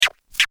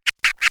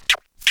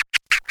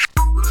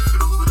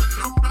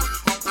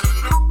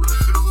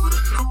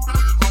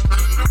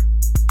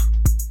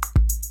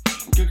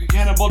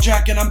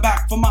back and I'm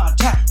back for my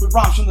attack with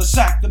rhymes from the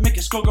sack that make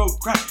your skull go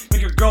crack,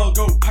 make a girl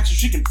go pack so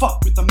she can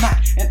fuck with the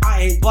Mac. And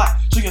I ain't black,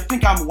 so you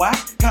think I'm whack?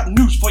 Got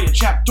news for you,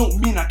 chap, don't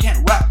mean I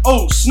can't rap.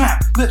 Oh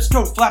snap, lips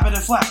go flappity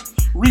flap,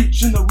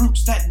 reach in the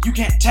roots that you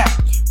can't tap,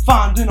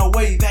 find in a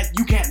way that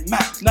you can't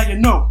map. Now you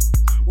know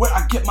where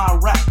I get my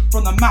rap,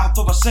 from the mouth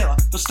of a sailor,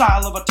 the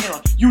style of a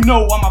tailor. You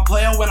know I'm a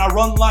player when I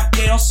run like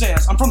Gale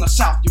says. I'm from the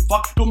south, you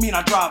fuck, don't mean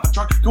I drive a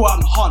truck, go out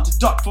and hunt a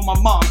duck for my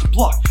mom to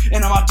pluck.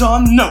 And am I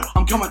done? No,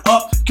 I'm coming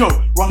up, go,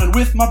 running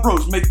with my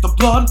bros, make the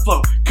blood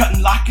flow,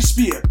 cutting like a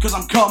spear, cause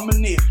I'm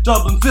coming near.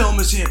 Dublin film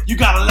is here, you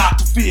got a lot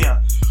to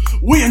fear.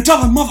 We in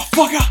Dublin,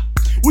 motherfucker,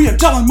 we in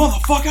Dublin,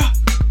 motherfucker,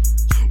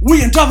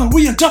 we in Dublin,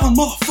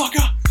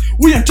 motherfucker,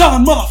 we in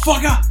Dublin,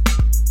 motherfucker.